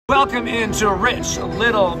Welcome into Rich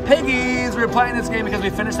Little Piggies. We were playing this game because we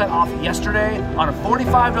finished that off yesterday on a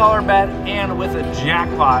 $45 bet and with a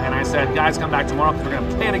jackpot. And I said, guys, come back tomorrow because we're going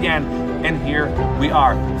to play it again. And here we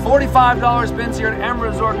are. $45 spins here at M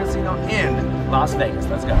Resort Casino in Las Vegas.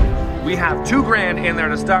 Let's go. We have $2 grand in there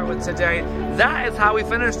to start with today. That is how we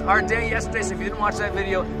finished our day yesterday. So if you didn't watch that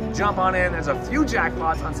video, jump on in. There's a few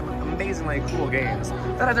jackpots on some amazingly cool games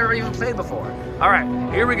that I've never even played before. All right,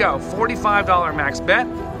 here we go. $45 max bet.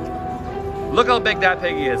 Look how big that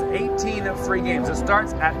piggy is. 18 free games. It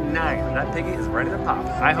starts at 9. That piggy is ready to pop,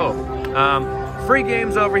 I hope. Free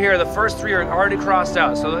games over here. The first 3 are already crossed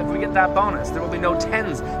out. So if we get that bonus, there will be no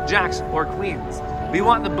 10s, jacks, or queens. We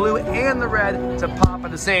want the blue and the red to pop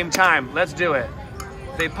at the same time. Let's do it.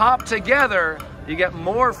 If they pop together, you get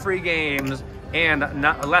more free games and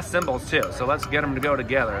less symbols too. So let's get them to go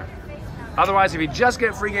together. Otherwise, if you just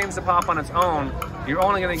get free games to pop on its own, you're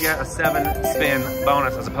only going to get a 7-spin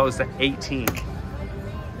bonus as opposed to 18.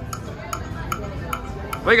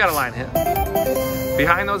 We got a line hit.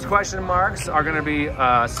 Behind those question marks are going to be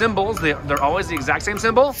symbols. They're always the exact same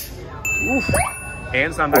symbol. Oof.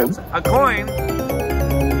 And sometimes a coin.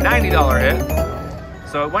 $90 hit.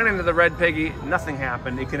 So it went into the red piggy. Nothing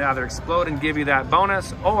happened. It could either explode and give you that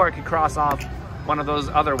bonus, or it could cross off one of those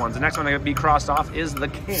other ones. The next one that could be crossed off is the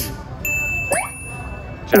king.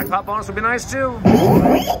 Jackpot bonus would be nice too.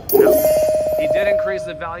 He did increase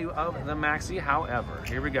the value of the maxi, however.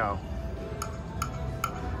 Here we go.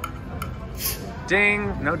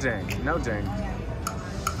 Ding, no ding, no ding.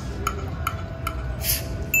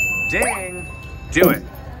 Ding, do it.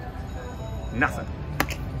 Nothing.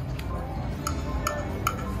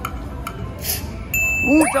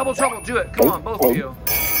 Ooh, double trouble, do it. Come on, both of you.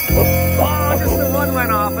 Oh, just the one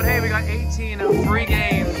went off, but hey, we got 18 free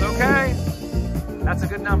games, okay? That's a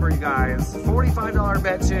good number, you guys. $45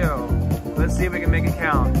 bet too. Let's see if we can make it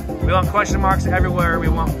count. We want question marks everywhere. We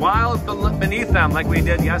want wild beneath them like we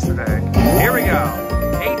did yesterday. Here we go.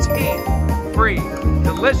 18 free,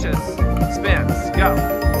 delicious spins. Go.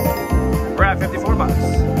 We're at 54 bucks.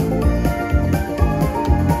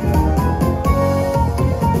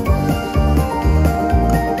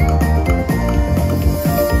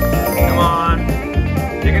 Come on.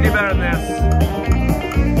 You can do better than this.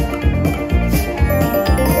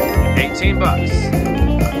 18 bucks.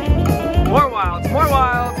 More wilds, more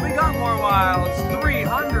wilds. We got more wilds.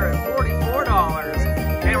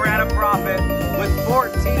 $344. And we're at a profit with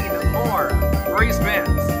 14 more free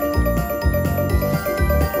spins.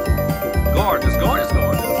 Gorgeous, gorgeous,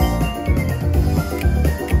 gorgeous.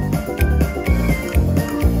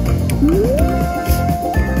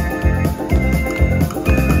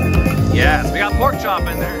 Yes, we got pork chop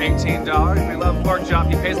in there. $18. We love pork chop.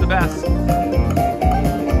 He pays the best.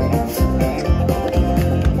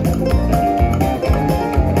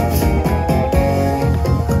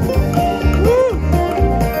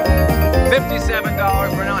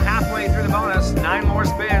 $57. We're now halfway through the bonus. 9 more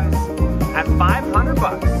spins at 500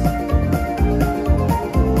 bucks.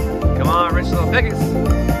 Come on, rich little piggies.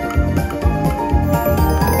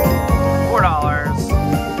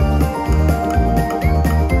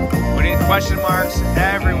 $4. We need question marks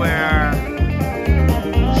everywhere.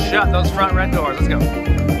 Shut those front red doors. Let's go.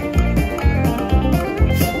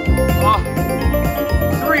 Oh,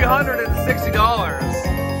 $360.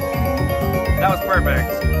 That was perfect.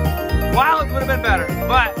 Wilds would have been better,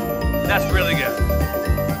 but that's really good.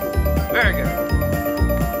 Very good.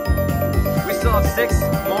 We still have 6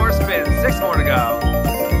 more spins, 6 more to go.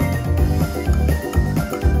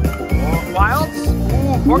 More wilds?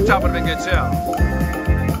 Ooh, pork chop would have been good too.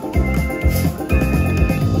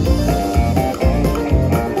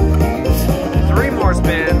 Three more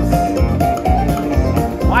spins.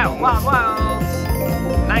 Wild, wild, wilds.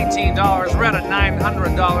 $19. We're at a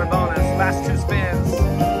 $900 bonus. Last 2 spins.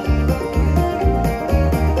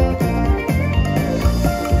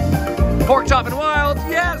 Pork chop and wild,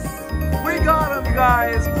 yes! We got them,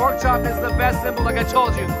 guys. Pork chop is the best symbol, like I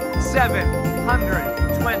told you.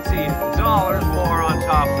 $720 more on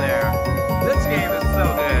top there. This game is so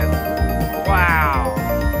good. Wow.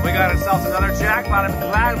 We got ourselves another jackpot. I'm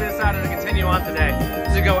glad we decided to continue on today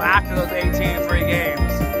to go after those 18 free games.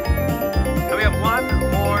 And we have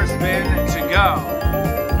 1 more spin to go.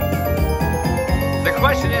 The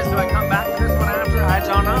question is, do I come back to this one after? I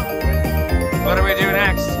don't know. What do we do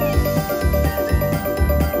next?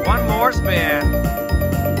 1 more spin.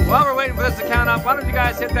 While we're waiting for this to count up, why don't you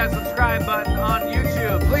guys hit that subscribe button on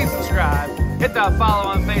YouTube? Please subscribe. Hit that follow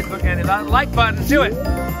on Facebook and hit that like button. Do it.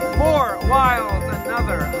 More wilds.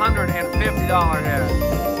 Another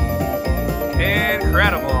 $150 hit.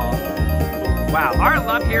 Incredible. Wow. Our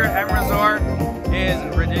luck here at M Resort is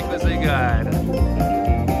ridiculously good.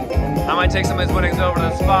 I might take some of these winnings over to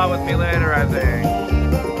the spa with me later, I think.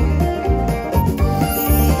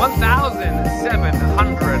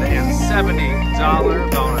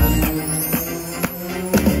 $1,770 bonus.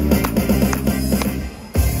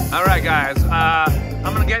 All right, guys.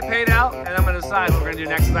 I'm gonna get paid out, and I'm gonna decide what we're gonna do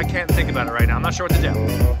next, because I can't think about it right now. I'm not sure what to do.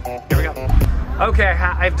 Here we go. Okay,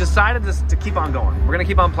 I've decided to keep on going. We're gonna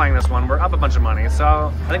keep on playing this one. We're up a bunch of money,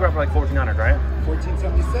 so I think we're up for like 1,400, right?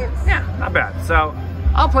 1476. Yeah, not bad. So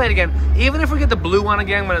I'll play it again. Even if we get the blue one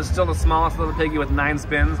again, when it's still the smallest little piggy with 9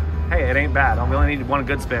 spins, hey, it ain't bad. We only need one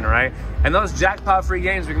good spin, right? And those jackpot free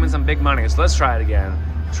games, we can win some big money. So let's try it again.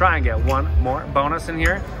 Try and get one more bonus in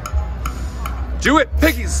here. Do it,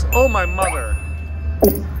 piggies! Oh my mother. He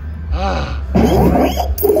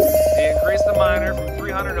increased the minor from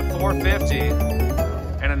 300 to 450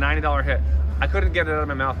 and a $90 hit. I couldn't get it out of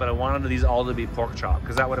my mouth, but I wanted these all to be pork chop,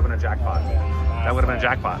 because that would have been a jackpot. That would have been a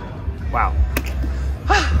jackpot. Wow.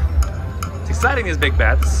 It's exciting, these big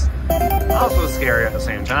bets. Also scary at the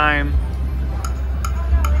same time.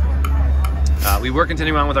 We were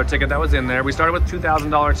continuing on with our ticket that was in there. We started with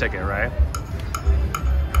 $2,000 ticket, right?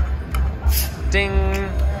 Ding.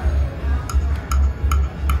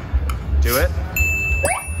 Do it.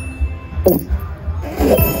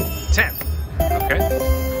 10. Okay.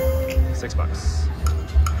 $6.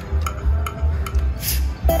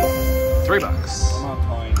 $3. Come on,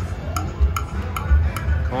 coins.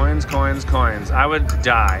 Coins, coins, coins. I would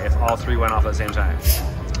die if all 3 went off at the same time.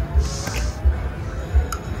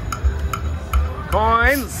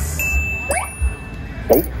 Coins.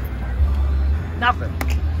 Nothing.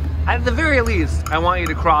 At the very least, I want you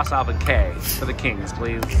to cross off a K for the kings,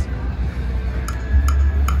 please.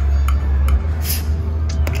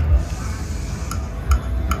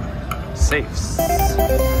 Safes.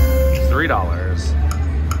 $3.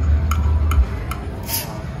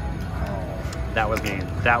 That was mean.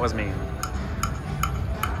 That was mean.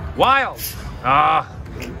 Wild. Ah.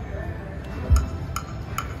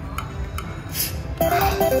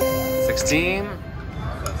 16.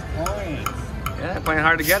 Yeah, playing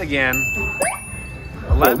hard to get again.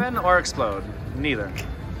 11 or explode? Neither.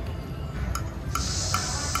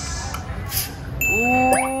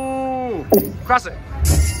 Ooh. Cross it.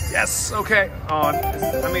 Yes, okay. Oh,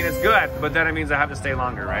 I mean, it's good, but then it means I have to stay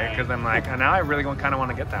longer, right? Because I'm like, now I really kind of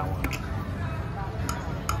want to get that one.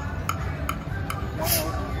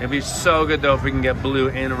 It'd be so good, though, if we can get blue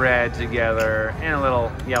and red together, and a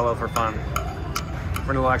little yellow for fun.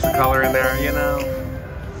 For a little extra color in there, you know?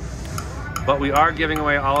 But we are giving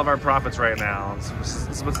away all of our profits right now. This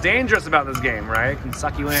is what's dangerous about this game, right? It can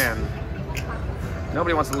suck you in.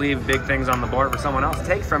 Nobody wants to leave big things on the board for someone else to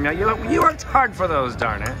take from you. You worked hard for those,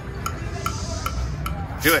 darn it.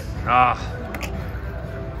 Do it. Ah.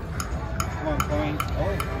 Come on, coin.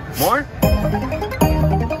 Oh. More?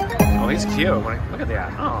 Oh, he's cute. Look at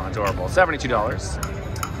that. Oh, adorable. $72.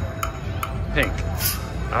 Pink.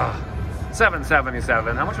 Ah.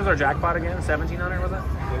 $777. How much was our jackpot again? $1,700 was it?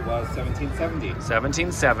 It was $1,770.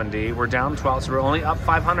 $1,770. We're down 12, so we're only up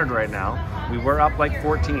 500 right now. We were up like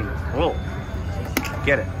 14. Whoa.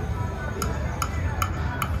 Get it.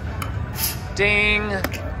 Ding.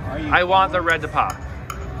 I want the red to pop.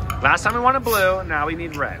 Last time we wanted blue, now we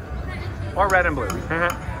need red. Or red and blue.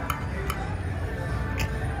 Come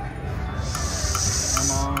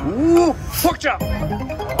on. Ooh, pork chop.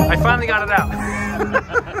 I finally got it out.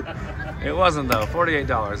 It wasn't though,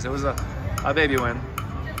 $48. It was a baby win.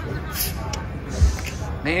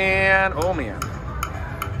 Man, oh man.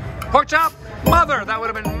 Pork chop, mother, that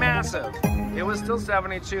would have been massive. It was still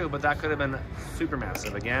 72, but that could have been super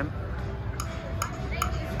massive again.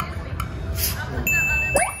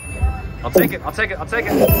 I'll take it, I'll take it, I'll take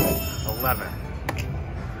it. 11.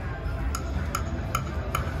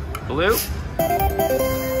 Blue.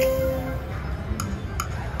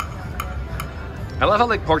 I love how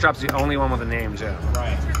like pork chop's the only one with a name too.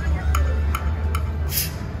 Right.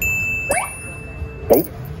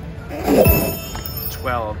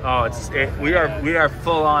 12. Oh, we are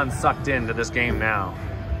full on sucked into this game now.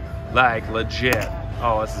 Like legit.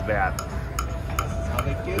 Oh, this is bad.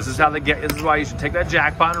 This is why you should take that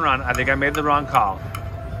jackpot and run. I think I made the wrong call.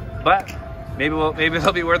 But maybe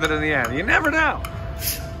it'll be worth it in the end. You never know.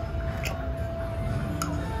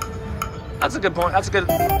 That's a good point. That's a good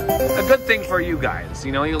thing for you guys.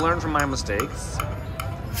 You know, you learn from my mistakes.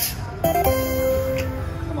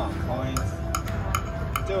 Come on, coins.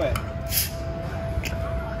 Do it.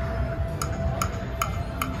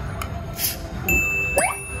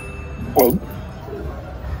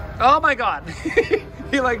 Oh my god.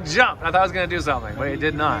 He like jumped. I thought I was gonna do something, but he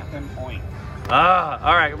did not.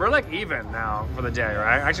 All right, we're like even now for the day,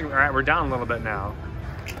 right? Actually, all right, we're down a little bit now.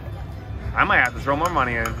 I might have to throw more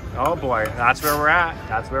money in. Oh boy, that's where we're at.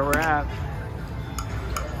 That's where we're at.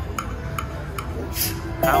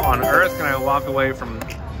 How on earth can I walk away from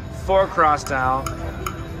 4 crossed out?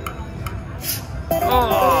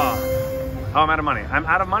 Oh, I'm out of money. I'm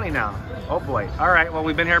out of money now. Oh boy. All right, well,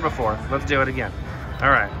 we've been here before. Let's do it again.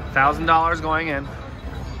 All right, $1,000 going in.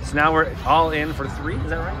 So now we're all in for 3, is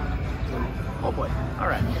that right? Oh boy, all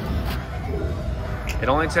right. It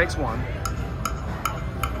only takes 1.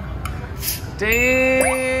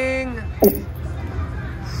 Ding!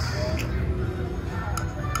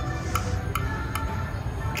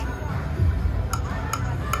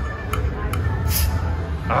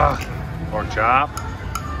 Ugh, pork chop.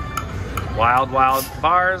 Wild, wild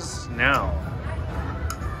bars, no.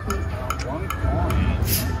 1 coin.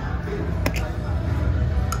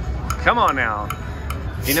 Come on now.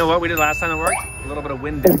 You know what we did last time it worked? A little bit of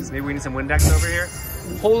Windex. Maybe we need some Windex over here.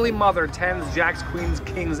 Holy mother, 10s, jacks, queens,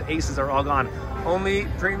 kings, aces are all gone. Only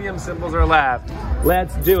premium symbols are left.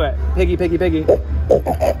 Let's do it. Piggy, piggy, piggy.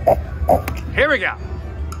 Here we go.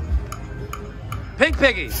 Pig,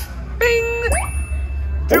 piggy. Bing!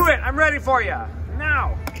 Do it, I'm ready for you.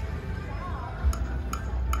 Now.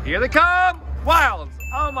 Here they come. Wilds.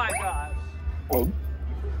 Oh my gosh.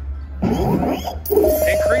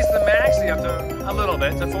 Increase the maxi up to a little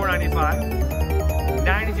bit to $4.95.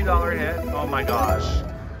 $92 hit. Oh my gosh.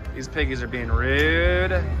 These piggies are being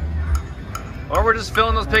rude. Or we're just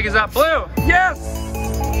filling those piggies up. Blue. Yes.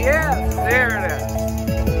 Yes. There it is.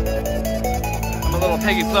 I'm a little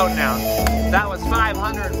piggy float now. That was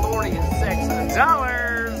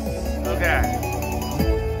 $546. Okay.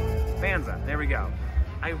 Fanza. There we go.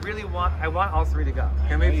 I want all 3 to go.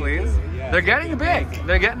 Can we please? Yeah, they're getting big.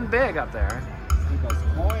 They're getting big up there. Those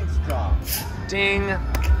coins drop. Ding.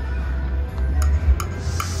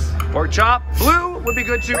 Pork chop. Blue would be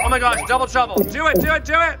good too. Oh my gosh, double trouble. Do it, do it,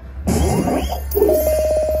 do it.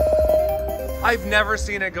 I've never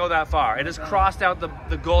seen it go that far. It has crossed out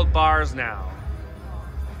the gold bars now.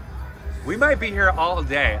 We might be here all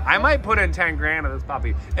day. I might put in 10 grand of this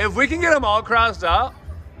puppy. If we can get them all crossed up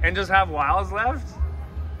and just have wilds left.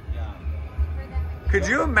 Could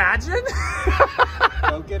you imagine?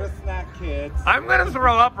 Go get a snack, kids. I'm gonna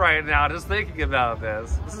throw up right now just thinking about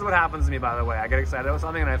this. This is what happens to me, by the way. I get excited about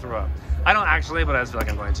something and I throw up. I don't actually, but I just feel like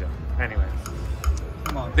I'm going to. Anyway.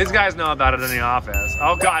 Come on. These guys know about it in the office.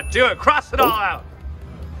 Oh God, do it, cross it all out.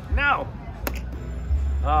 No.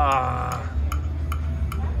 I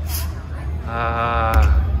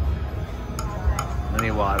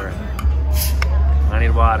need water. I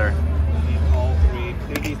need water. We need all 3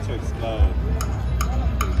 piggies to explode.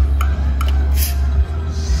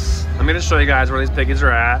 Let me just show you guys where these piggies are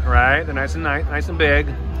at, right? They're nice and big.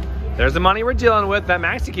 There's the money we're dealing with. That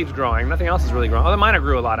maxi keeps growing. Nothing else is really growing. Oh, the minor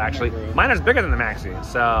grew a lot, actually. Minor's bigger than the maxi,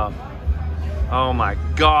 so. Oh my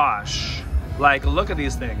gosh. Like, look at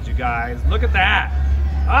these things, you guys. Look at that.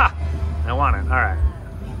 Ah, I want it, all right.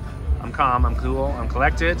 I'm calm, I'm cool, I'm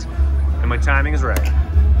collected, and my timing is right.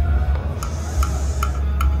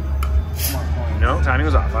 No, timing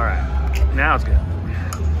was off, all right. Now it's good.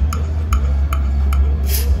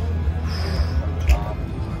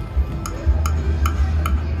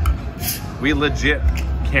 We legit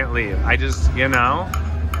can't leave. I just, you know,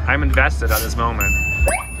 I'm invested at this moment.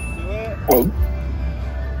 Do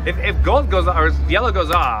it. If gold goes or yellow goes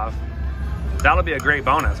off, that'll be a great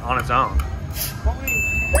bonus on its own.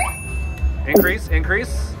 Increase,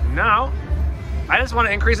 increase. No. I just want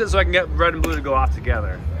to increase it so I can get red and blue to go off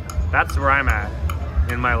together. That's where I'm at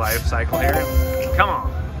in my life cycle here. Come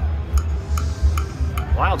on.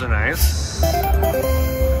 Wilds are nice.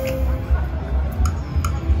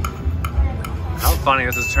 How funny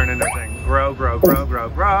this has turned into a thing. Grow, grow, grow, grow,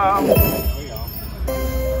 grow.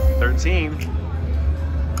 13.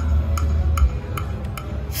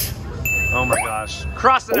 Oh my gosh.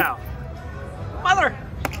 Cross it out. Mother!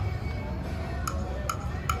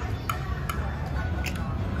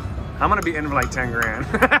 I'm gonna be in for like 10 grand.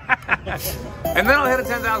 And then I'll hit a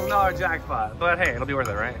 $10,000 jackpot. But hey, it'll be worth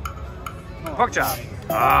it, right? Pork chop.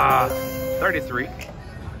 33.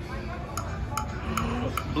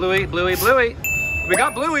 Bluey, bluey, bluey. We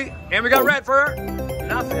got bluey, and we got red for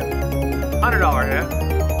nothing. $100 hit.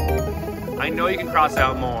 I know you can cross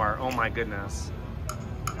out more. Oh my goodness.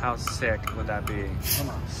 How sick would that be? Come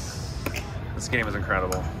on. This game is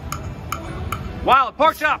incredible. Wild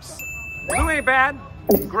pork chops. Blue ain't bad.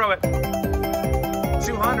 Grow it.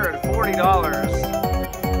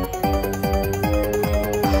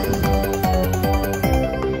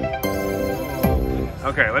 $240.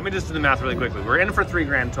 Okay, let me just do the math really quickly. We're in for $3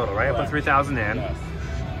 grand total, right? I put 3,000 in. Yes.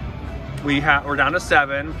 We're down to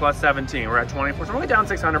 7 plus 17. We're at 24. So we're only down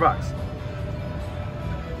 600 bucks.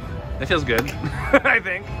 That feels good, I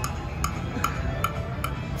think.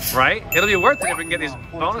 Right? It'll be worth it if we can get these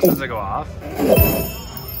bonuses to go off. We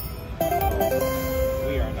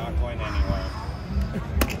are not going anywhere.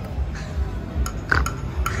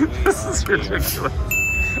 This is ridiculous.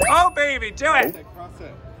 Oh, baby, do it! Cross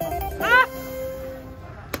it. Ah!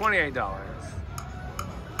 $28.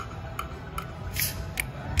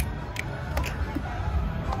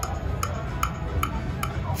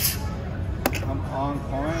 Come on,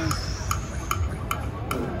 coins.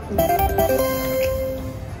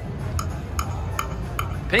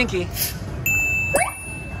 Pinky.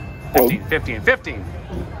 15, 15, 15.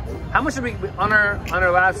 How much did we on our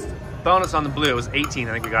last bonus on the blue? It was 18.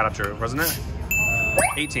 I think we got up to, wasn't it?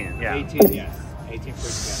 18. Yeah. 18. Yes. 18 free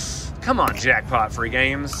games. Come on, jackpot free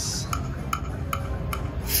games.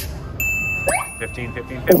 15,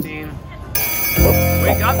 15, 15.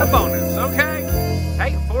 We got the bonus. Okay.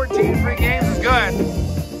 Hey, 14 free games is good.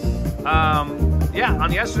 Yeah,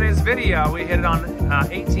 on yesterday's video, we hit it on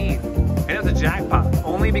 18. And it was a jackpot,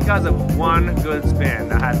 only because of one good spin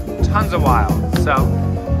that had tons of wilds. So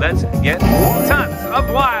let's get tons of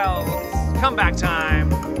wilds. Comeback time.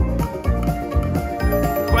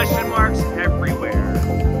 Question marks everywhere.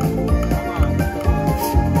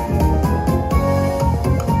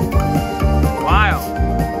 Wild.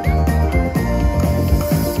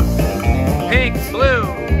 Pink, blue.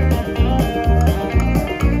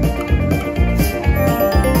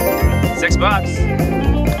 $6.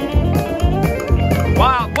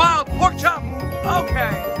 Wild, wild, pork chop.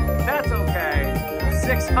 Okay, that's okay.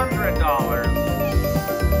 $600.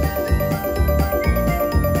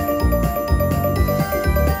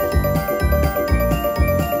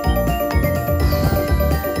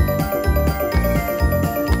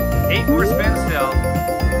 Eight more spins still.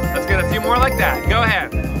 Let's get a few more like that. Go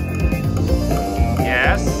ahead.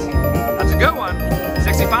 Yes, that's a good one.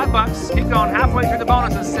 65 bucks. Keep going. Halfway through the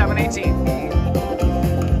bonus is 718.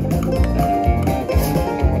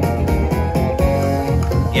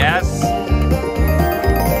 Yes.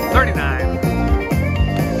 39.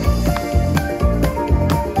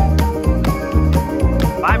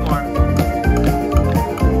 Five more.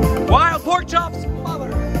 Wild pork chops,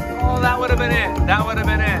 mother. Oh, that would have been it. That would have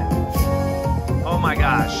been it. Oh my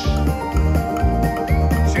gosh.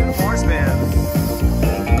 2 more spins.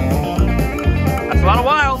 That's a lot of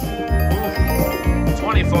wild. Oof.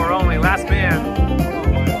 24 only. Last spin.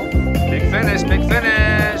 Big finish. Big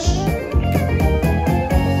finish.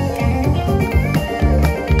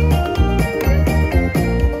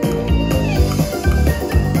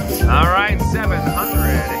 All right,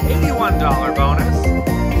 $781 bonus.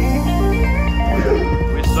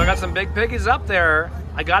 We still got some big piggies up there.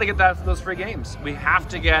 I got to get those free games. We have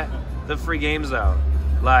to get the free games though.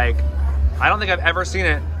 Like, I don't think I've ever seen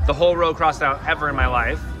it, the whole row crossed out ever in my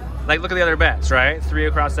life. Like, look at the other bets, right? 3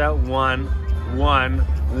 across out, 1, 1,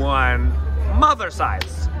 1. Mother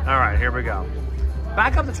sides. All right, here we go.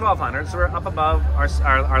 Back up to 1,200, so we're up above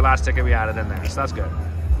our last ticket we added in there, so that's good.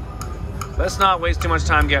 Let's not waste too much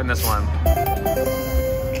time getting this one.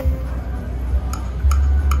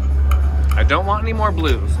 I don't want any more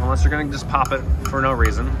blues, unless you're gonna just pop it for no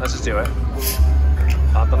reason. Let's just do it.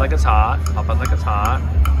 Pop it like it's hot. Pop it like it's hot.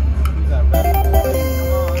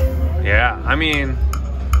 Yeah, I mean...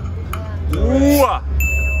 Ooh!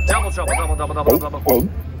 Double trouble, double, double, double, double.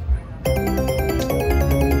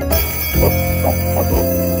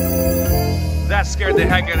 That scared the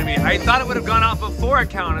heck out of me. I thought it would have gone off before it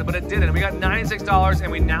counted, but it didn't. We got $96,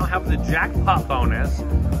 and we now have the jackpot bonus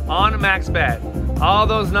on max bet. All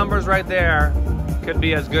those numbers right there could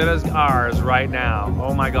be as good as ours right now.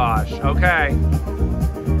 Oh my gosh. Okay.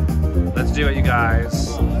 Let's do it, you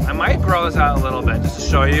guys. I might grow this out a little bit just to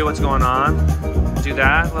show you what's going on. Do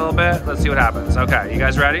that a little bit. Let's see what happens. Okay, you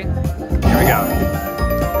guys ready? Here we go.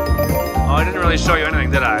 Oh, I didn't really show you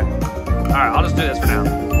anything, did I? All right, I'll just do this for now.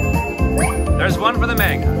 There's one for the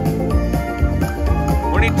mega.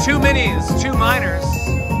 We need 2 minis, 2 minors.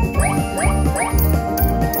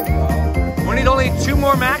 We need only 2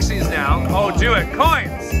 more maxis now. Oh, do it.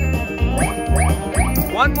 Coins.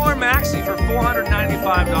 1 more maxi for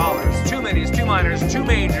 $495. 2 minis, 2 minors, 2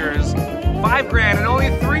 majors, 5 grand, and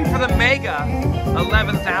only 3 for the mega.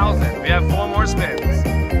 11,000. We have 4 more spins.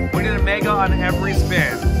 We need a mega on every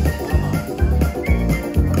spin.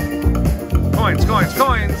 Coins, coins,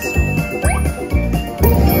 coins.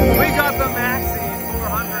 We got the maxi,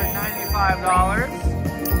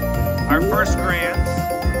 $495. Our first grand.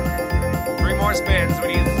 3 more spins. We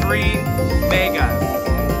need 3 megas.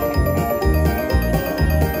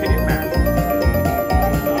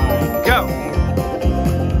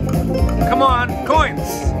 Come on, coins.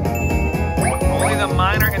 Only the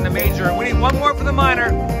minor and the major. We need one more for the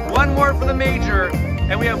minor, one more for the major,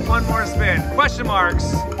 and we have one more spin. Question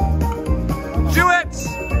marks. Do it!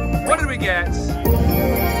 What did we get?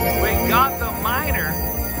 We got the minor.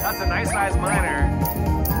 That's a nice size minor.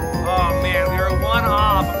 Oh man, we were one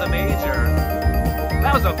off of the major.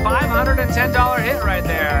 That was a $510 hit right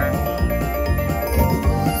there.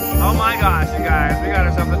 Oh my gosh, you guys, we got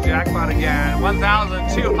ourselves a jackpot again.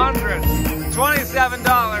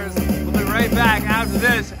 $1,227. We'll be right back after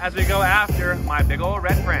this as we go after my big old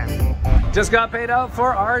red friend. Just got paid out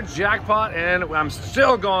for our jackpot and I'm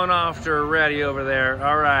still going after Reddy over there.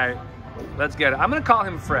 All right, let's get it. I'm gonna call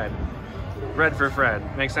him Fred. Red for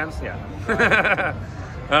Fred, makes sense? Yeah.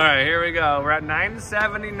 All right, here we go. We're at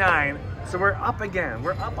 979. So we're up again.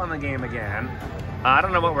 We're up on the game again. I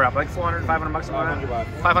don't know what we're up, like 400, 500 bucks? 500 bucks.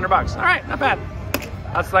 500 bucks. All right, not bad.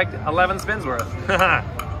 That's like 11 spins worth.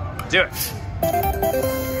 Do it.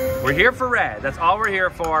 We're here for red. That's all we're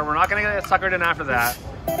here for. We're not gonna get suckered in after that.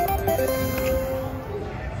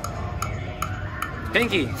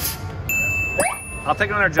 Pinky. I'll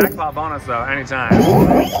take another jackpot bonus though, anytime.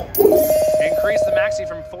 Increase the maxi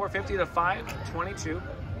from 450 to 522.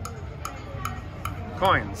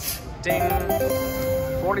 Coins. Ding.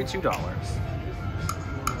 $42.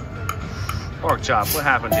 Pork chop, what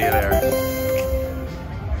happened to you there?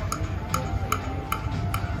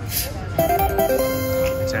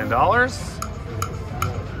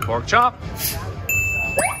 $10. Pork chop.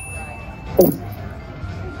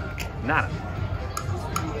 Nada.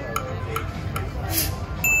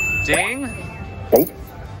 Ding. We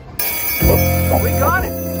got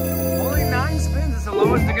it. Only 9 spins. It's the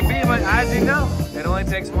lowest it could be, but as you know, it only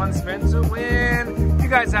takes 1 spin to win. If you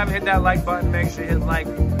guys haven't hit that like button, make sure you hit like,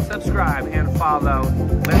 subscribe, and follow.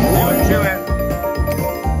 Let's do it.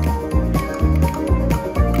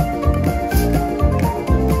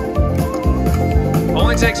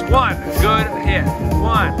 Only takes 1 good hit.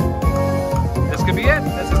 1. This could be it.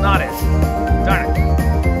 This is not it. Darn it.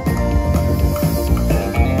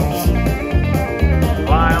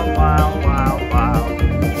 Wild, wild, wild, wild.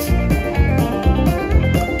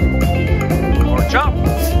 Pork chop.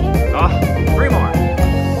 Oh, 3 more.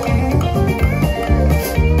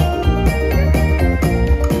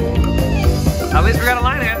 At least we got a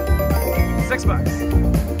line hit. $6.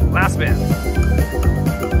 Last spin.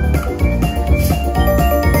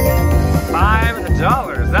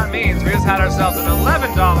 $5. That means we just had ourselves an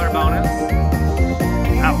 $11 bonus.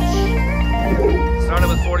 Ouch. Started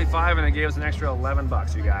with 45 and it gave us an extra 11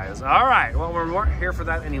 bucks, you guys. All right, well, we weren't here for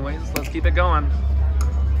that anyways. Let's keep it going.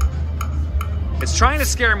 It's trying to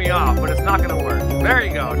scare me off, but it's not gonna work. There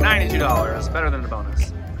you go, $92, better than the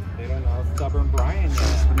bonus. They don't know stubborn Brian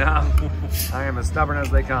yet. No, I am as stubborn as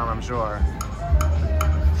they come, I'm sure.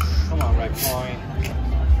 Come on, red coin.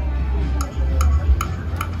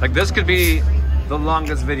 Like this could be the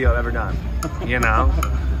longest video I've ever done, you know?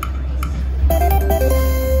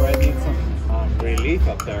 Fred needs some relief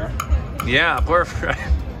up there. Yeah, poor Fred.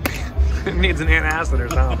 Needs an antacid or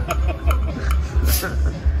something.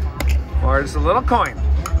 Or just a little coin.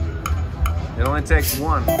 It only takes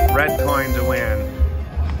 1 red coin to win.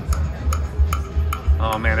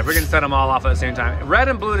 Oh man, if we can set them all off at the same time. Red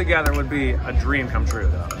and blue together would be a dream come true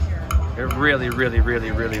though. It really, really,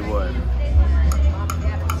 really, really would.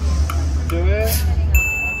 Do it.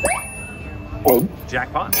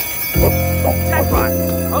 Jackpot. Jackpot.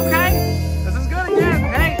 Okay. This is good again.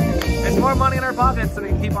 Hey, it's more money in our pockets so we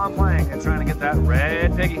can keep on playing and trying to get that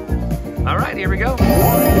red piggy. All right, here we go.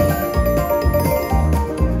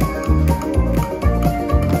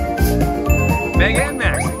 Mega and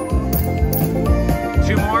Maxi.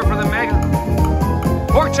 2 more for the Mega.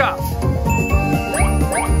 Pork chop.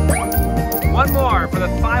 1 more for the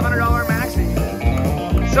 $500 Maxi.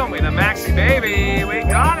 Show me the Maxi, baby. We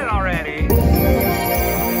got it already.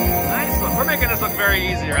 Nice one. We're making this look very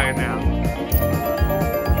easy right now.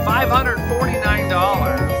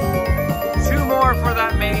 $549. 2 more for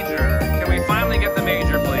that major. Can we finally get the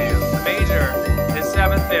major, please? The major is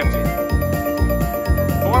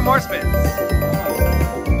 $750. 4 more spins.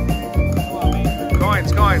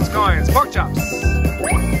 Coins, coins, coins. Pork chops.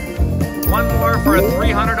 1 more for a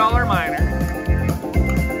 $300 minor.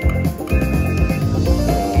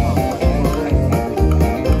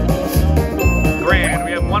 Grand.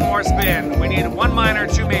 We have 1 more spin. We need 1 minor,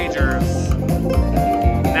 2 majors.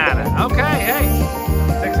 Nada. Okay, hey.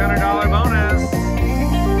 $600 bonus.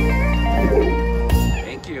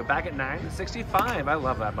 Thank you. Back at 965. I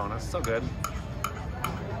love that bonus. So good.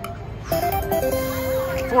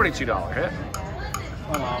 $42 hit.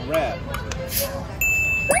 Come on, red.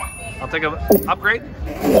 I'll take an upgrade.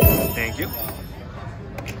 Thank you.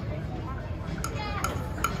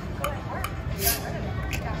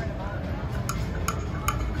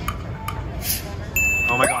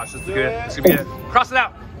 Oh my gosh, this is good. This is gonna be it. Cross it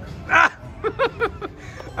out. Ah!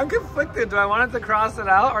 I'm conflicted. Do I want it to cross it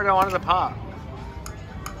out or do I want it to pop?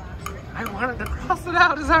 I want it to cross it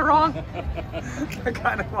out. Is that wrong? I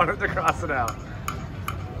kind of want it to cross it out.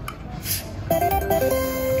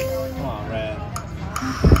 Come on, Red.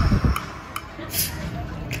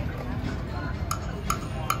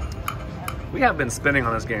 We have been spinning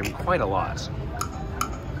on this game quite a lot.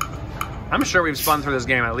 I'm sure we've spun through this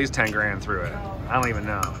game at least 10 grand through it. I don't even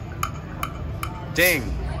know. Ding.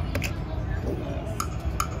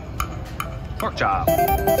 Pork chop.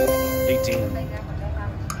 18.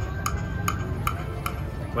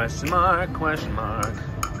 Question mark, question mark.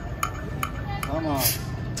 Come on.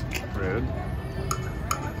 Rude.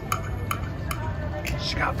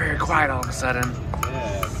 She got very quiet all of a sudden.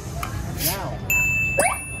 Yeah. Now.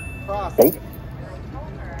 Cross.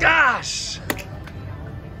 Gosh!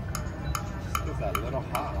 Just that little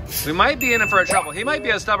hop. We might be in it for a trouble. He might be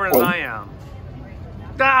as stubborn as I am.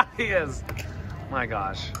 Ah, he is. My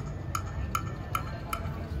gosh.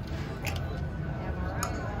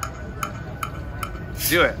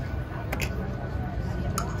 Do it.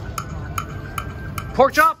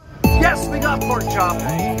 Pork chop? Yes, we got pork chop.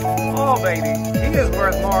 Oh, baby. He is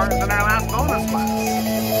worth more than our last bonus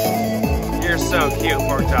class. You're so cute,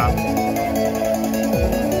 pork chop.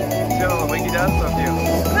 See what the wiggy does? So cute.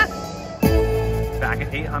 Back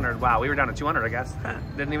at 800. Wow, we were down to 200, I guess.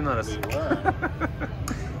 Didn't even notice. We were.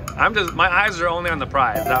 My eyes are only on the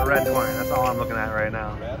prize, that red coin. That's all I'm looking at right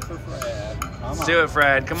now. Red for Fred. Come Let's on. do it,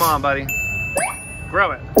 Fred. Come on, buddy. Grow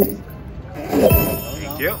it.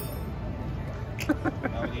 Thank you.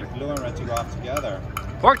 Now we need blue and red to go off together.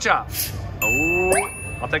 Pork chop. Oh,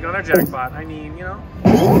 I'll take another jackpot. I mean, you know.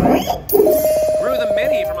 Grew the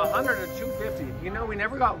mini from 100 to 250. You know, we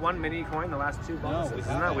never got one mini coin the last two bonuses. No,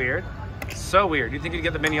 Isn't that weird? So weird. You'd think you'd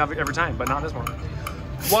get the mini every time, but not this one.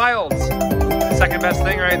 Wild. Second best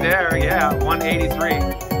thing right there. Yeah, 183.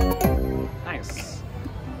 Nice.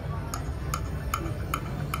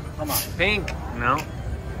 Come on. Pink. No.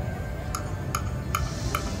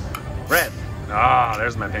 Red. Ah, oh,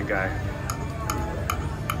 there's my pink guy.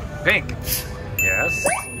 Pink. Yes.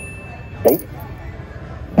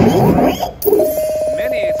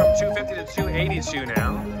 Mini from 250 to 282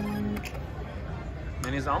 now.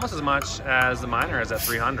 Mini's almost as much as the minor is at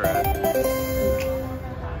 300.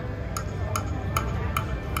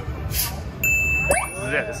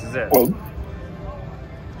 This is it.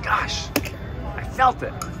 Gosh, I felt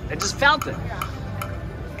it. I just felt it.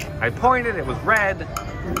 I pointed, it was red.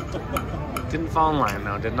 Didn't fall in line,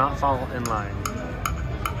 though. Did not fall in line.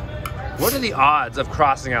 What are the odds of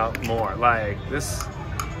crossing out more? Like, this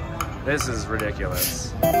is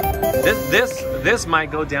ridiculous. This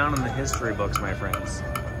might go down in the history books, my friends.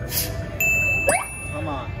 Come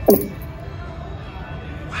on.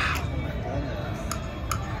 Wow. Oh my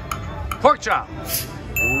goodness. Pork chop.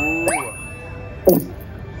 Ooh.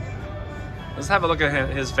 Let's have a look at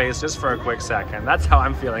his face just for a quick second. That's how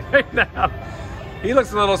I'm feeling right now. He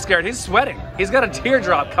looks a little scared. He's sweating. He's got a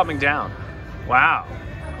teardrop coming down. Wow.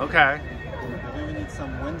 Okay. Maybe we need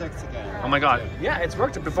some Windex again. Oh my God. Yeah, it's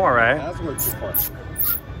worked before, right? It has worked before.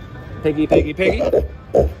 Piggy, piggy, piggy.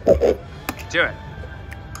 Do it.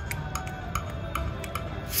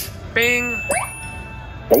 Bing.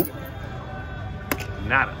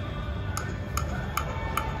 Nada.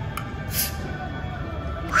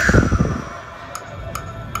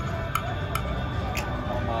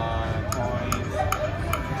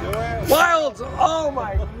 Wild! Oh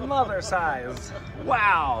my mother size.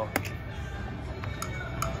 Wow.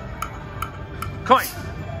 Coin.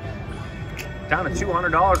 Down to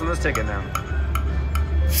 $200 on this ticket now.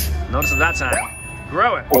 Notice it that time.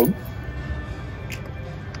 Grow it.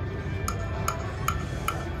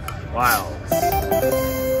 Wild.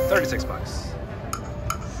 36 bucks.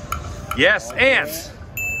 Yes, and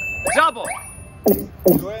double.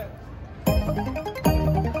 Do it.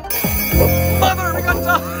 Mother, we got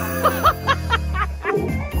double.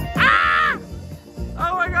 Ah!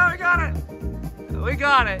 Oh my God, we got it. We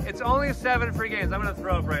got it. It's only 7 free games. I'm gonna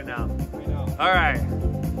throw up right now. I know. All right.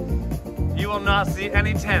 You will not see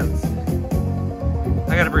any 10s.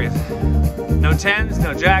 I gotta breathe. No 10s,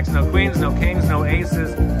 no jacks, no queens, no kings, no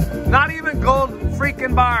aces. Not even gold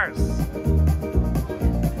freaking bars.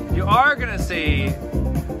 You are gonna see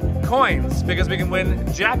coins because we can win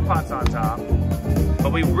jackpots on top.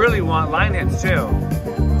 But we really want line hits too.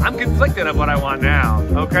 I'm conflicted of what I want now.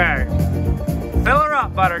 Okay. Fill her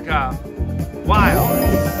up, Buttercup. Wild.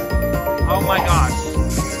 Oh my gosh.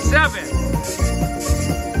 7.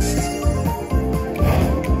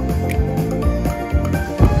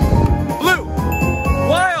 Blue.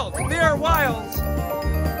 Wild. They are wilds.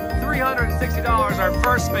 $360 our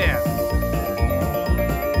first spin.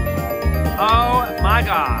 Oh my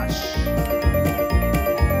gosh.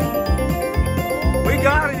 We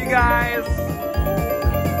got it, you guys.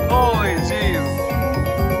 Holy jeez.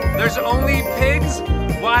 There's only pigs,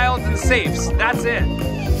 wilds, and safes. That's it.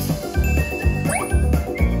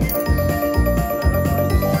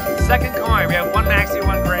 Second coin. We have 1 maxi,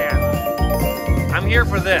 1 grand. I'm here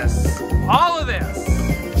for this. All of this.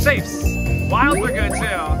 Safes. Wilds are good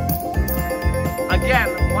too.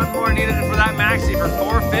 Again, 1 more needed for that maxi for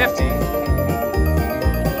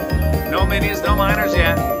 $450. No minis, no minors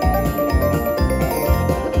yet.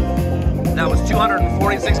 That was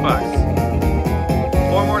 246 bucks.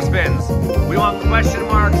 4 more spins. We want question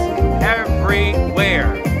marks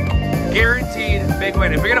everywhere. Guaranteed big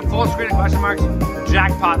win. If we get a full screen of question marks,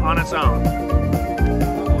 jackpot on its own.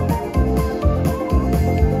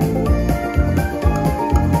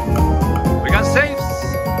 We got safes.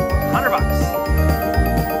 100 bucks.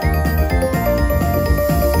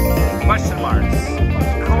 Question marks.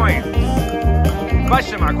 Coins.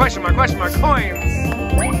 Question mark, question mark, question mark, coins.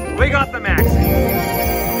 We got the maxi.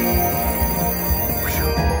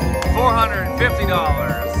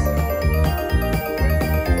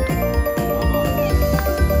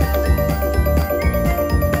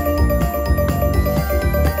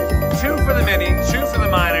 Two for the mini, 2 for the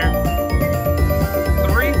minor,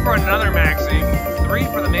 3 for another maxi, 3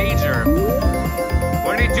 for the major.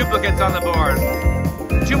 We need duplicates on the board.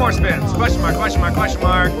 2 more spins. Question mark, question mark, question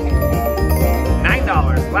mark.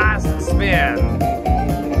 $9. Last spin.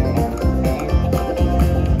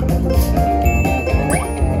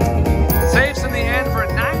 Safes in the end for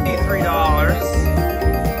 $93.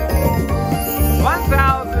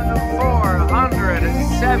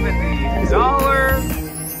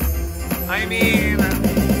 $1,470. I mean,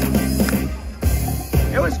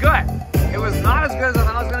 it was good. It was not as good as I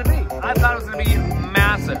thought it was going to be. I thought it was going to be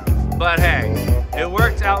massive. But hey, it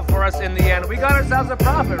worked out for us in the end. We got ourselves a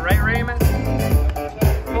profit, right, Raymond?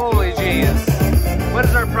 Holy jeez. What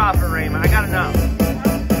is our profit, Raymond? I gotta know.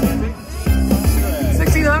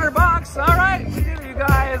 1,600 bucks. All right, we did it, you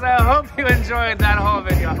guys. I hope you enjoyed that whole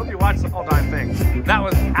video. I hope you watched the whole darn thing. That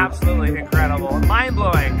was absolutely incredible,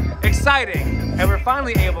 mind-blowing, exciting, and we're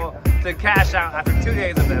finally able to cash out after 2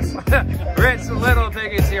 days of this. Rich Little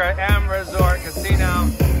Piggies here at M Resort Casino.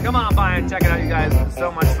 Come on by and check it out, you guys. It's so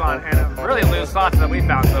much fun and really loose spots that we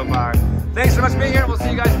found so far. Thanks so much for being here. We'll see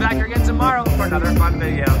you guys back here again tomorrow for another fun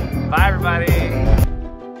video. Bye, everybody.